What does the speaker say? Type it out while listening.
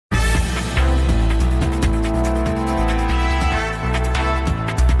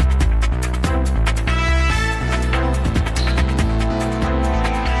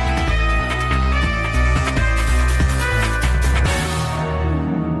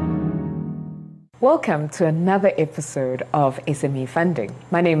Welcome to another episode of SME Funding.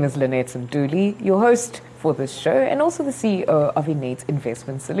 My name is Lynette Mduli, your host for this show and also the CEO of Innate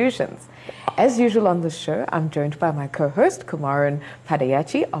Investment Solutions. As usual on this show, I'm joined by my co-host, Kumaran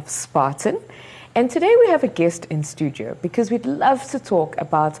Padayachi of Spartan. And today we have a guest in studio because we'd love to talk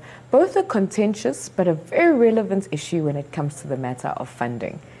about both a contentious but a very relevant issue when it comes to the matter of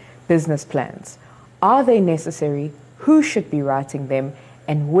funding. Business plans. Are they necessary? Who should be writing them?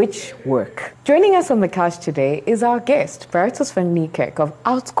 And which work? Joining us on the couch today is our guest, Bertus van Niekerk of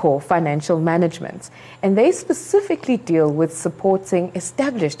Outcore Financial Management. And they specifically deal with supporting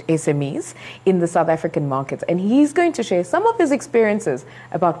established SMEs in the South African market. And he's going to share some of his experiences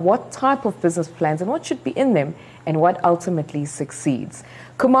about what type of business plans and what should be in them and what ultimately succeeds.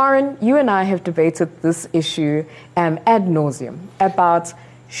 Kumaran, you and I have debated this issue ad nauseum about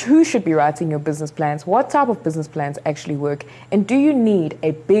who should be writing your business plans, what type of business plans actually work, and do you need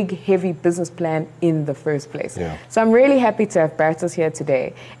a big, heavy business plan in the first place? Yeah. So I'm really happy to have Bertus here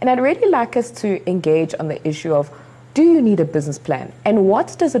today. And I'd really like us to engage on the issue of, do you need a business plan? And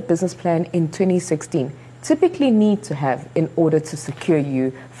what does a business plan in 2016 typically need to have in order to secure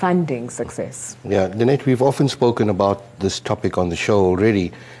you funding success? Yeah, Lynette, we've often spoken about this topic on the show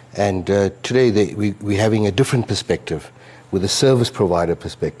already, and today we're having a different perspective, with a service provider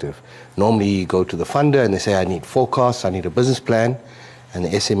perspective. Normally you go to the funder and they say, I need forecasts, I need a business plan, and the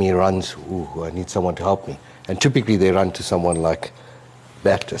SME runs, I need someone to help me. And typically they run to someone like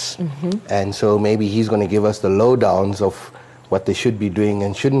Bertus. And so maybe he's going to give us the lowdowns of what they should be doing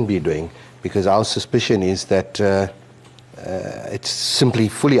and shouldn't be doing, because our suspicion is that it's simply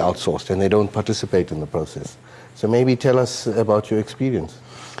fully outsourced and they don't participate in the process. So maybe tell us about your experience.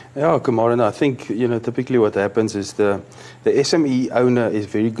 Yeah, Kumaran, I think, typically what happens is the SME owner is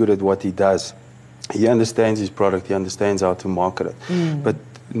very good at what he does. He understands his product, he understands how to market it. But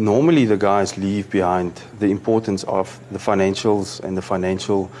normally the guys leave behind the importance of the financials and the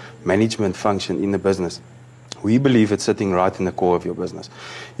financial management function in the business. We believe it's sitting right in the core of your business.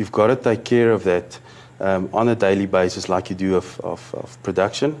 You've got to take care of that on a daily basis, like you do of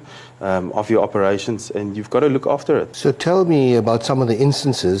production, of your operations, and you've got to look after it. So tell me about some of the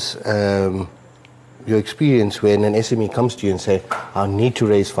instances, your experience when an SME comes to you and say, I need to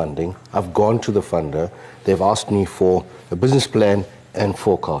raise funding, I've gone to the funder, they've asked me for a business plan and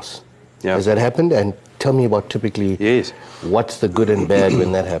forecasts. Yeah. Has that happened? And tell me about typically Yes. what's the good and bad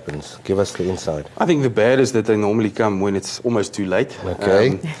when that happens. Give us the insight. I think the bad is that they normally come when it's almost too late.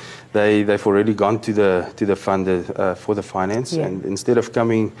 Okay. They've already gone to the funder for the finance, and instead of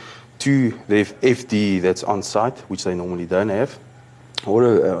coming to the FD that's on site, which they normally don't have, or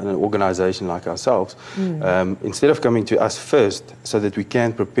an organization like ourselves, instead of coming to us first so that we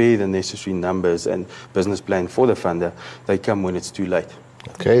can prepare the necessary numbers and business plan for the funder, they come when it's too late.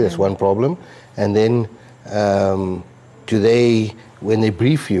 Okay, that's one problem. And then do they, when they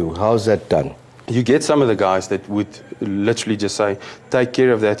brief you, how's that done? You get some of the guys that would literally just say, take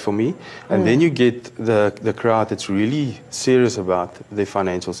care of that for me. And then you get the crowd that's really serious about their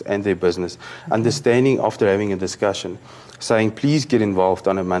financials and their business, understanding after having a discussion, saying, please get involved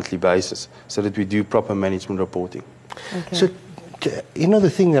on a monthly basis so that we do proper management reporting. Okay. So, the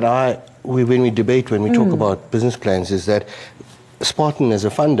thing that when we debate, when we talk about business plans, is that Spartan as a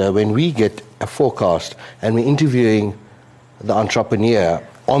funder, when we get a forecast and we're interviewing the entrepreneur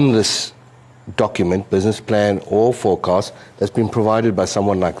on this document, business plan or forecast that's been provided by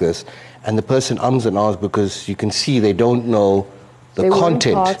someone like this, and the person ums and ahs because you can see they don't know the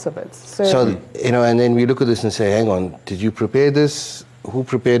content. Parts of it. So, and then we look at this and say, hang on, did you prepare this? Who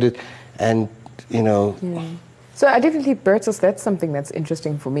prepared it? And, So I definitely, Bertus, that's something that's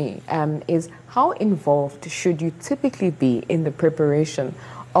interesting for me, is how involved should you typically be in the preparation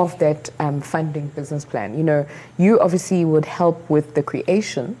of that funding business plan? You obviously would help with the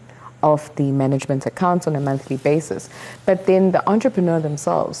creation of the management accounts on a monthly basis. But then the entrepreneur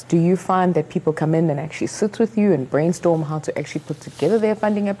themselves, do you find that people come in and actually sit with you and brainstorm how to actually put together their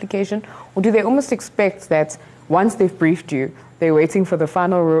funding application? Or do they almost expect that once they've briefed you, they're waiting for the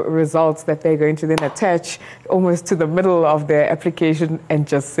final results that they're going to then attach almost to the middle of their application and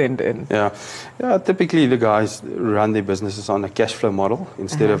just send in? Yeah, typically the guys run their businesses on a cash flow model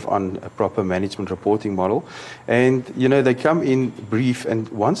instead of on a proper management reporting model. And, they come in brief, and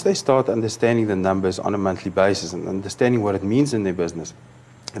once they start understanding the numbers on a monthly basis and understanding what it means in their business,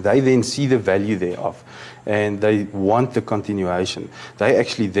 they then see the value thereof and they want the continuation. They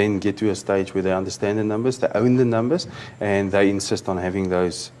actually then get to a stage where they understand the numbers, they own the numbers, and they insist on having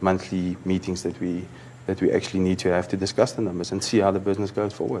those monthly meetings that we that we actually need to have to discuss the numbers and see how the business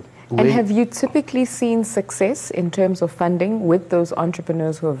goes forward. And have you typically seen success in terms of funding with those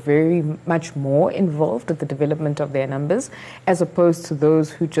entrepreneurs who are very much more involved with the development of their numbers, as opposed to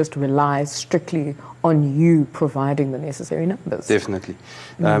those who just rely strictly on you providing the necessary numbers? Definitely.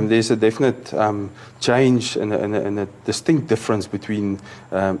 There's a definite change and a distinct difference between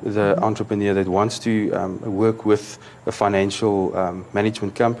the entrepreneur that wants to work with a financial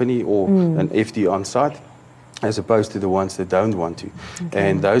management company or an FD on site, as opposed to the ones that don't want to.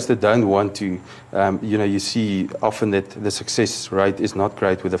 Okay. And those that don't want to, you see often that the success rate is not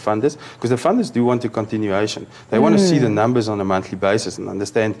great with the funders, because the funders do want a continuation. They want to see the numbers on a monthly basis and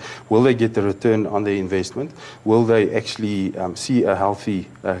understand, will they get the return on their investment? Will they actually see a healthy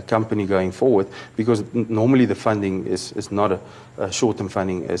company going forward? Because normally the funding is not a short-term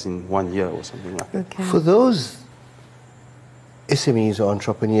funding as in 1 year or something like that. Okay. For those SMEs or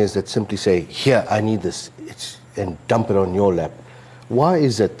entrepreneurs that simply say, here, I need this, and dump it on your lap, why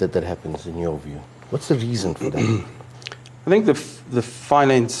is it that happens in your view? What's the reason for that? I think the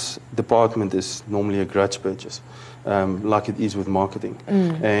finance department is normally a grudge purchase, like it is with marketing.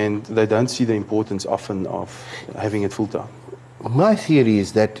 And they don't see the importance often of having it full-time. My theory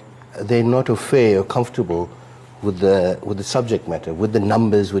is that they're not au fait or comfortable with the subject matter, with the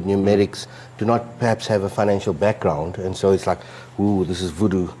numbers, with numerics, do not perhaps have a financial background, and so it's like, ooh, this is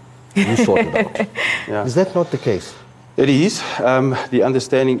voodoo, you sort it out. Yeah. Is that not the case? It is. The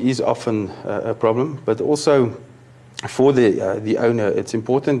understanding is often a problem, but also for the owner, it's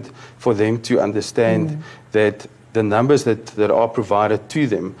important for them to understand that the numbers that are provided to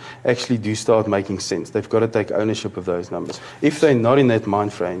them actually do start making sense. They've got to take ownership of those numbers. If they're not in that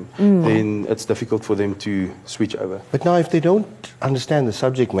mind frame, then it's difficult for them to switch over. But now if they don't understand the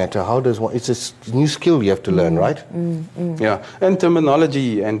subject matter, how does one, it's a new skill you have to learn, right? Yeah, and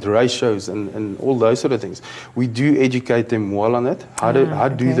terminology and ratios and all those sort of things. We do educate them well on it. How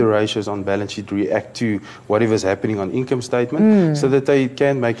do the ratios on balance sheet react to whatever's happening on income statement so that they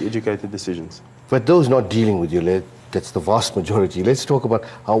can make educated decisions. But those not dealing with you, that's the vast majority. Let's talk about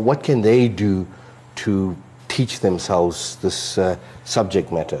what can they do to teach themselves this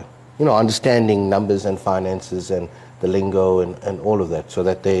subject matter. You know, understanding numbers and finances and the lingo and all of that, so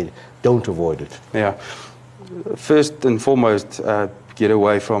that they don't avoid it. Yeah. First and foremost, get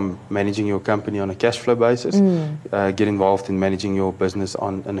away from managing your company on a cash flow basis. Get involved in managing your business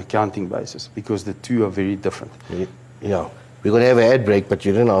on an accounting basis, because the two are very different. Yeah. We're going to have an ad break, but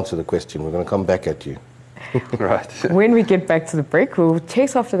you didn't answer the question. We're going to come back at you. Right. When we get back to the break, we'll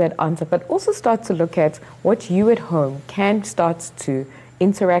chase after that answer, but also start to look at what you at home can start to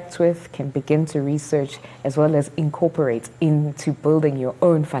interact with, can begin to research, as well as incorporate into building your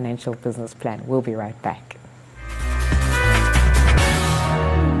own financial business plan. We'll be right back.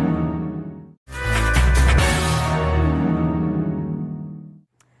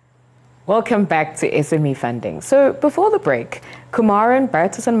 Welcome back to SME Funding. So before the break, Kumaran,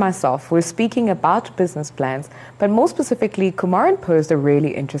 Bertus and myself were speaking about business plans, but more specifically, Kumaran posed a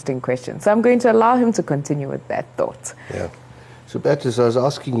really interesting question. So I'm going to allow him to continue with that thought. Yeah. So Bertus, I was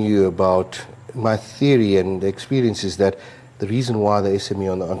asking you about my theory, and the experience is that the reason why the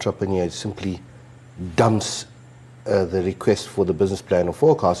SME or the entrepreneur simply dumps the request for the business plan or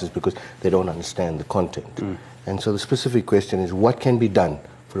forecast is because they don't understand the content. And so the specific question is, what can be done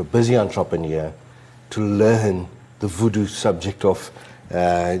for a busy entrepreneur to learn the voodoo subject of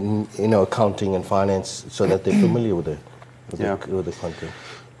accounting and finance, so that they're familiar with the content?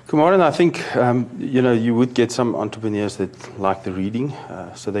 Kumaran, I think you would get some entrepreneurs that like the reading,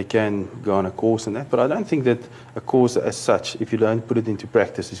 so they can go on a course and that. But I don't think that a course as such, if you don't put it into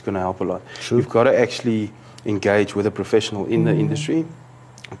practice, is going to help a lot. True. You've got to actually engage with a professional in the industry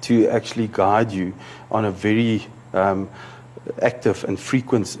to actually guide you on a very active and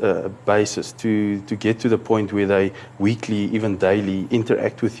frequent basis to get to the point where they weekly, even daily,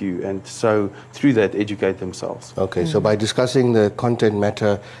 interact with you, and so through that educate themselves. Okay, so by discussing the content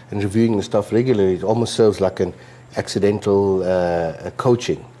matter and reviewing the stuff regularly, it almost serves like an accidental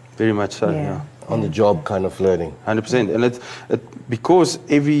coaching. Very much so, yeah. On the job kind of learning. 100%. And because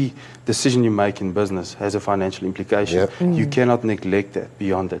every decision you make in business has a financial implication, you cannot neglect that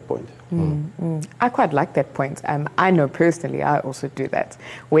beyond that point. I quite like that point. I know personally I also do that,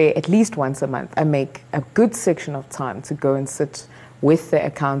 where at least once a month I make a good section of time to go and sit with the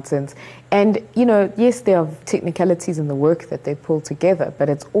accountant. And, yes, there are technicalities in the work that they pull together, but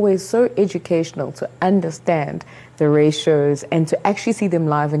it's always so educational to understand the ratios and to actually see them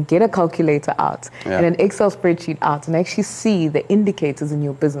live and get a calculator out and an Excel spreadsheet out and actually see the indicators in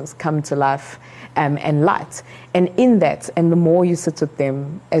your business come to life and light. And in that, and the more you sit with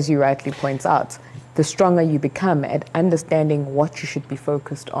them, as you rightly point out, the stronger you become at understanding what you should be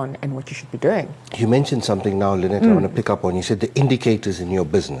focused on and what you should be doing. You mentioned something now, Lynette, I want to pick up on. You said the indicators in your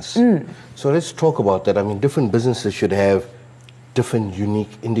business. So let's talk about that. I mean, different businesses should have different unique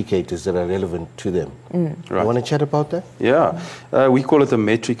indicators that are relevant to them. Right. You want to chat about that? Yeah, we call it a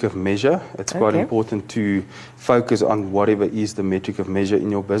metric of measure. It's quite Okay. important to focus on whatever is the metric of measure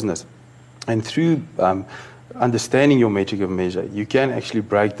in your business. And through understanding your metric of measure, you can actually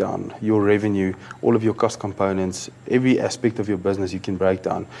break down your revenue, all of your cost components, every aspect of your business you can break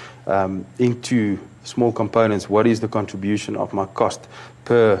down into small components. What is the contribution of my cost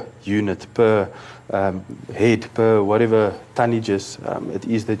per unit, per head, per whatever tonnages it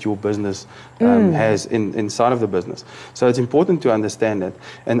is that your business has inside of the business. So it's important to understand that.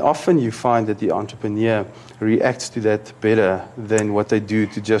 And often you find that the entrepreneur reacts to that better than what they do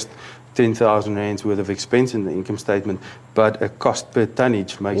to just 10,000 rands worth of expense in the income statement, but a cost per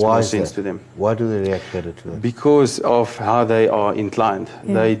tonnage makes more sense to them. Why do they react better to that? Because of how they are inclined.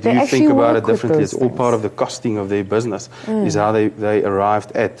 They do They think about actually it work with differently. It's those all things. part of the costing of their business, is how they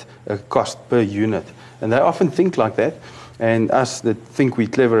arrived at a cost per unit. And they often think like that. And us that think we're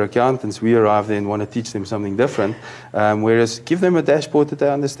clever accountants, we arrive there and want to teach them something different. Whereas give them a dashboard that they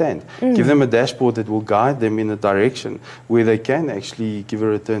understand. Give them a dashboard that will guide them in a direction where they can actually give a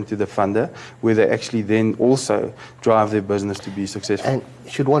return to the funder, where they actually then also drive their business to be successful. And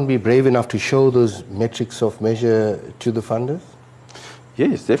should one be brave enough to show those metrics of measure to the funders?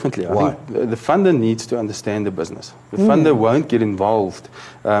 Yes, definitely. Why? I think the funder needs to understand the business. The funder won't get involved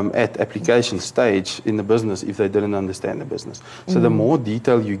at application stage in the business if they didn't understand the business. So the more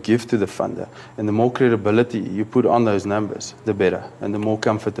detail you give to the funder and the more credibility you put on those numbers, the better, and the more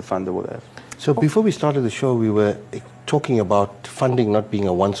comfort the funder will have. So before we started the show, we were talking about funding not being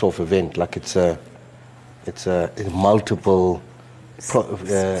a once-off event, like it's a multiple Cycle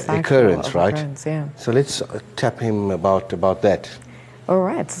occurrence, of right? occurrence, yeah. So let's tap him about that. All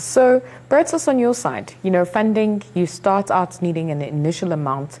right. So, Bertus, on your side, funding, you start out needing an initial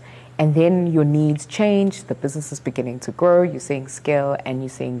amount, and then your needs change, the business is beginning to grow, you're seeing scale, and you're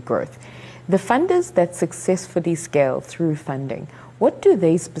seeing growth. The funders that successfully scale through funding, what do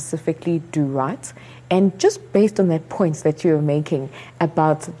they specifically do right? And just based on that points that you're making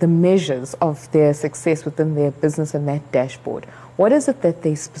about the measures of their success within their business and that dashboard, what is it that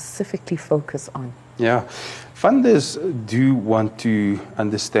they specifically focus on? Yeah, funders do want to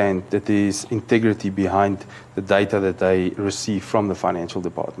understand that there's integrity behind the data that they receive from the financial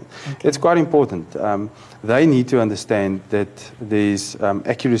department. Okay. It's quite important. They need to understand that there's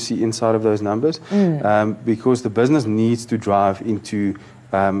accuracy inside of those numbers because the business needs to drive into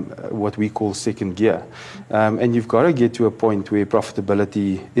what we call second gear. And you've got to get to a point where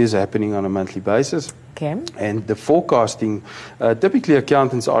profitability is happening on a monthly basis. Okay. And the forecasting, typically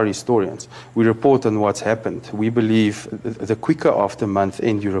accountants are historians. We report on what's happened. We believe the quicker after month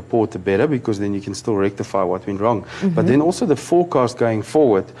end you report, the better, because then you can still rectify what went wrong. But then also the forecast going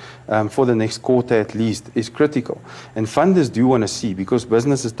forward for the next quarter at least is critical. And funders do want to see, because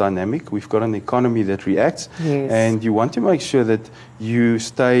business is dynamic, we've got an economy that reacts, Yes. and you want to make sure that you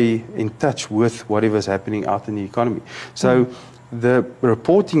stay in touch with whatever's happening out in the economy. So the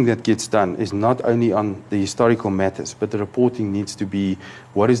reporting that gets done is not only on the historical matters, but the reporting needs to be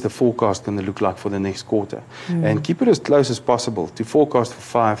what is the forecast going to look like for the next quarter. And keep it as close as possible. To forecast for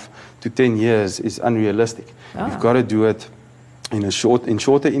 5 to 10 years is unrealistic. You've got to do it in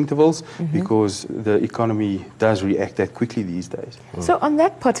shorter intervals because the economy does react that quickly these days. So on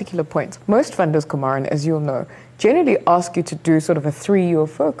that particular point, most funders, Kumaran, as you'll know, generally ask you to do sort of a 3-year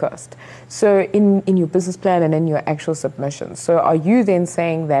forecast. So in your business plan and in your actual submission. So are you then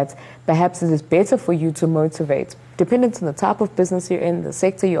saying that perhaps it is better for you to motivate, dependent on the type of business you're in, the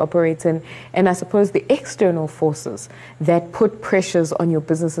sector you operate in, and I suppose the external forces that put pressures on your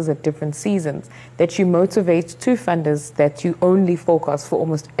businesses at different seasons, that you motivate to funders that you only forecast for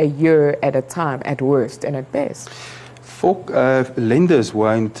almost a year at a time at worst and at best? Lenders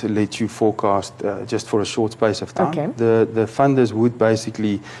won't let you forecast just for a short space of time. Okay. The funders would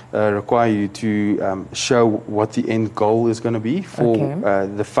basically require you to show what the end goal is going to be for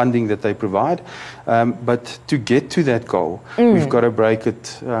the funding that they provide. But to get to that goal, we've got to break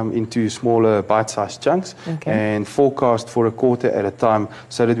it into smaller bite-sized chunks and forecast for a quarter at a time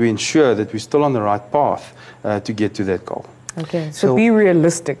so that we ensure that we're still on the right path to get to that goal. Okay, so be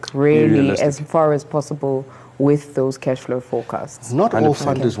realistic, really, Be realistic. as far as possible with those cash flow forecasts. Not all 100%.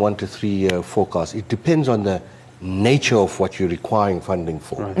 funders want a 3-year forecast. It depends on the nature of what you're requiring funding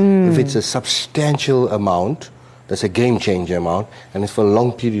for. If it's a substantial amount, that's a game changer amount, and it's for a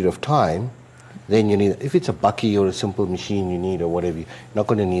long period of time, then you need, if it's a bucky or a simple machine you need or whatever, you're not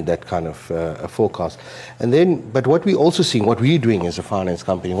going to need that kind of a forecast. And then, but what we're also seeing, what we're doing as a finance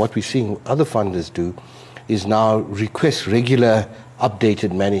company, what we're seeing other funders do, is now request regular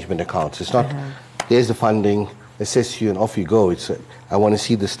updated management accounts. It's not, there's the funding, assess you and off you go. It's, I want to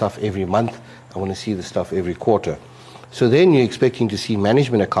see the stuff every month, I want to see the stuff every quarter. So then you're expecting to see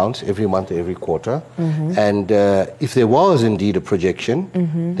management accounts every month, every quarter. And if there was indeed a projection,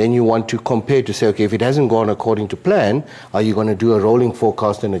 then you want to compare to say, okay, if it hasn't gone according to plan, are you going to do a rolling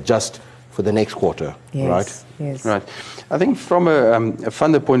forecast and adjust for the next quarter, right? Yes. Right. I think from a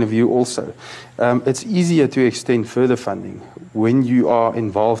funder point of view also, it's easier to extend further funding when you are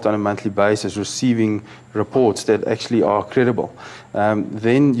involved on a monthly basis receiving reports that actually are credible.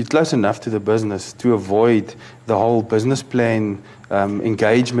 Then you're close enough to the business to avoid the whole business plan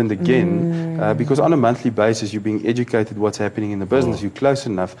engagement again, because on a monthly basis you're being educated what's happening in the business, you're close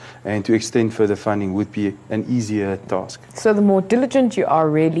enough, and to extend further funding would be an easier task. So the more diligent you are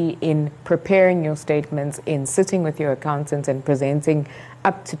really in preparing your statements, in sitting with your accountant and presenting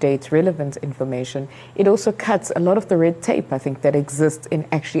up-to-date relevant information, it also cuts a lot of the red tape, I think, that exists in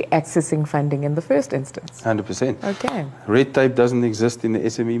actually accessing funding in the first instance. 100%. Okay. Red tape doesn't exist in the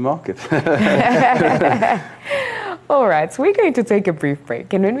SME market. All right, so we're going to take a brief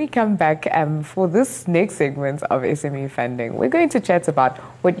break. And when we come back for this next segment of SME funding, we're going to chat about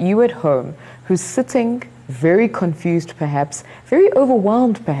what you at home, who's sitting very confused perhaps, very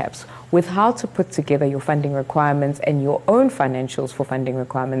overwhelmed perhaps, with how to put together your funding requirements and your own financials for funding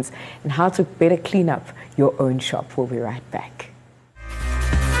requirements, and how to better clean up your own shop. We'll be right back.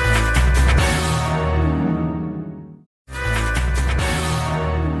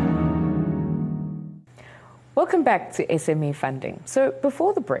 Welcome back to SME Funding. So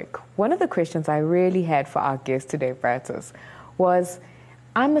before the break, one of the questions I really had for our guest today, Bertus, was,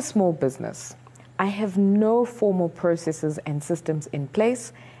 I'm a small business. I have no formal processes and systems in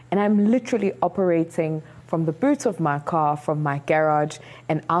place, and I'm literally operating from the boot of my car, from my garage,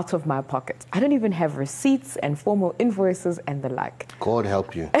 and out of my pocket. I don't even have receipts and formal invoices and the like. God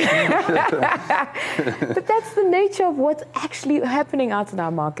help you. But that's the nature of what's actually happening out in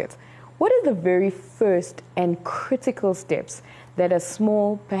our market. What are the very first and critical steps that a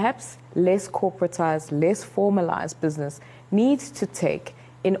small, perhaps less corporatized, less formalized business needs to take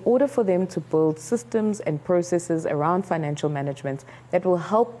in order for them to build systems and processes around financial management that will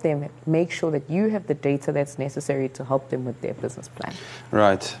help them make sure that you have the data that's necessary to help them with their business plan?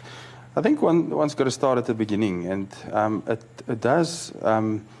 Right. I think one's got to start at the beginning, and it does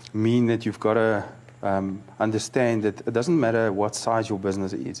mean that you've got to understand that it doesn't matter what size your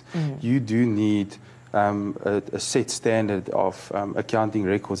business is. You do need a set standard of accounting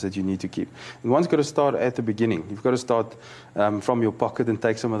records that you need to keep. And one's got to start at the beginning. You've got to start from your pocket and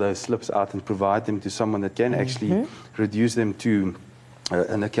take some of those slips out and provide them to someone that can actually reduce them to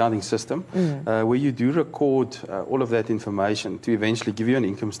an accounting system where you do record all of that information to eventually give you an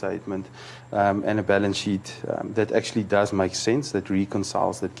income statement and a balance sheet that actually does make sense, that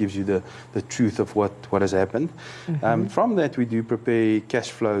reconciles, that gives you the truth of what has happened. From that, we do prepare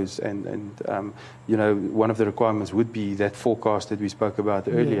cash flows, and you know, one of the requirements would be that forecast that we spoke about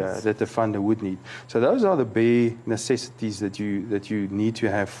earlier, that the funder would need. So those are the bare necessities that you need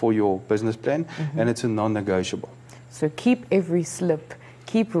to have for your business plan, and it's a non-negotiable. So keep every slip,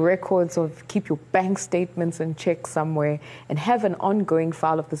 keep records of, keep your bank statements and checks somewhere, and have an ongoing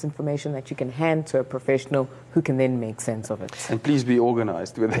file of this information that you can hand to a professional who can then make sense of it. And please be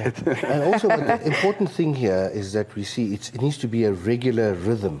organized with it. And also, the important thing here is that we see it needs to be a regular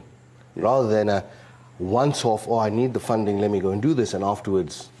rhythm, rather than a once-off, oh, I need the funding, let me go and do this, and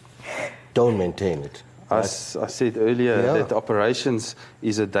afterwards don't maintain it. As I said earlier, that operations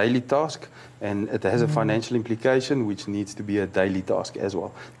is a daily task, and it has a financial implication which needs to be a daily task as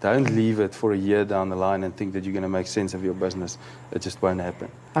well. Don't leave it for a year down the line and think that you're going to make sense of your business. It just won't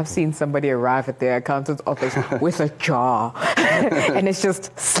happen. I've seen somebody arrive at their accountant's office with a jar, and it's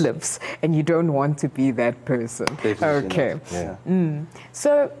just slips, and you don't want to be that person. Definitely okay. Yeah.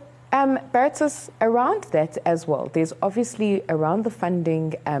 So, Bertus, around that as well, there's obviously around the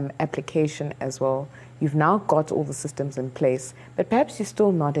funding application as well, you've now got all the systems in place, but perhaps you're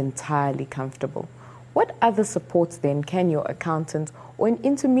still not entirely comfortable. What other supports then can your accountant or an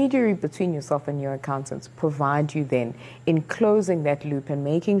intermediary between yourself and your accountant provide you then in closing that loop and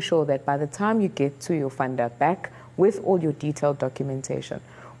making sure that by the time you get to your funder back with all your detailed documentation,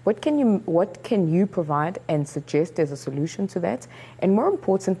 what can you provide and suggest as a solution to that? And more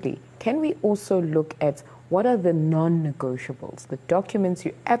importantly, can we also look at what are the non-negotiables, the documents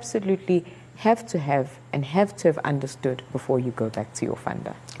you absolutely have to have and have to have understood before you go back to your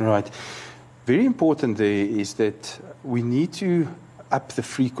funder? Right. Very important there is that we need to up the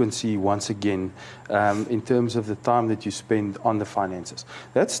frequency once again in terms of the time that you spend on the finances.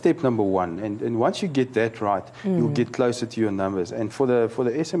 That's step number one. And once you get that right, you'll get closer to your numbers. And for the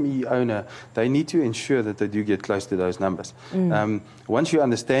SME owner, they need to ensure that they do get close to those numbers. Once you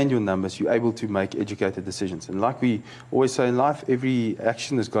understand your numbers, you're able to make educated decisions. And like we always say in life, every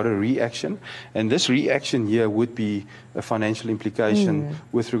action has got a reaction. And this reaction here would be a financial implication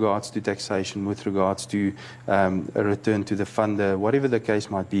with regards to taxation, with regards to a return to the funder, whatever the case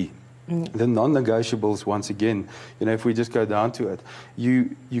might be. The non-negotiables, once again, if we just go down to it,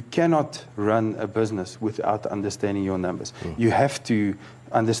 you cannot run a business without understanding your numbers. You have to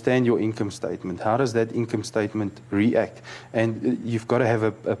understand your income statement. How does that income statement react? And you've got to have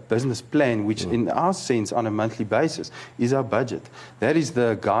a business plan, which in our sense, on a monthly basis, is our budget. That is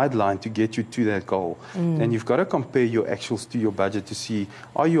the guideline to get you to that goal. And you've got to compare your actuals to your budget to see,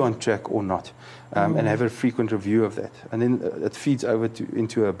 are you on track or not? And have a frequent review of that. And then it feeds over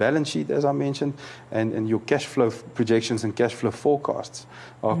into a balance sheet, as I mentioned, and your cash flow projections and cash flow forecasts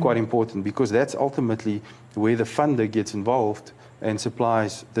are quite important, because that's ultimately where the funder gets involved and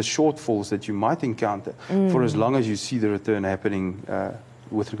supplies the shortfalls that you might encounter for as long as you see the return happening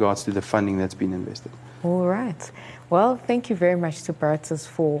with regards to the funding that's been invested. All right. Well, thank you very much to Paratus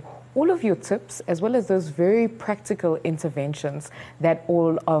for all of your tips, as well as those very practical interventions that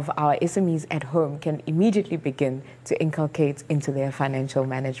all of our SMEs at home can immediately begin to inculcate into their financial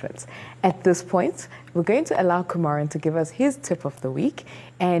management. At this point, we're going to allow Kumaran to give us his tip of the week.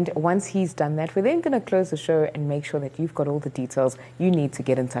 And once he's done that, we're then going to close the show and make sure that you've got all the details you need to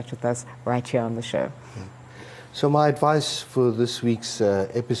get in touch with us right here on the show. So my advice for this week's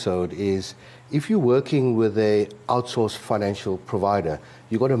episode is, if you're working with a outsourced financial provider,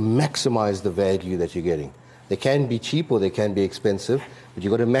 you've got to maximize the value that you're getting. They can be cheap or they can be expensive, but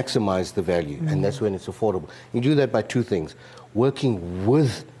you've got to maximize the value, and that's when it's affordable. You do that by two things: working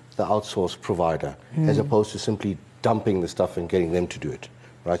with the outsourced provider as opposed to simply dumping the stuff and getting them to do it.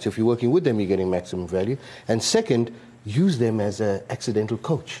 Right? So if you're working with them, you're getting maximum value. And second, use them as an accidental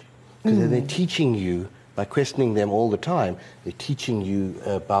coach, because they're teaching you. By questioning them all the time, they're teaching you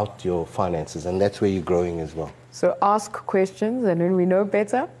about your finances, and that's where you're growing as well. So ask questions, and when we know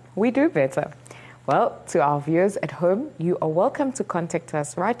better, we do better. Well, to our viewers at home, you are welcome to contact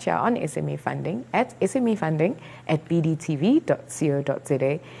us right here on SME Funding at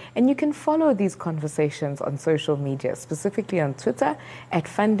smefunding@bdtv.co.za, and you can follow these conversations on social media, specifically on Twitter at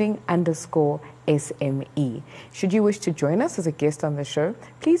funding_SME. Should you wish to join us as a guest on the show,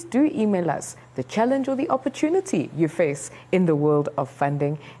 please do email us the challenge or the opportunity you face in the world of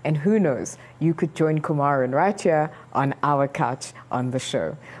funding, and who knows, you could join Kumaran right here on our couch on the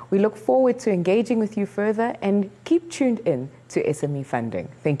show. We look forward to engaging with you further, and keep tuned in to SME Funding.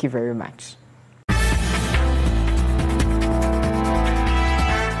 Thank you very much.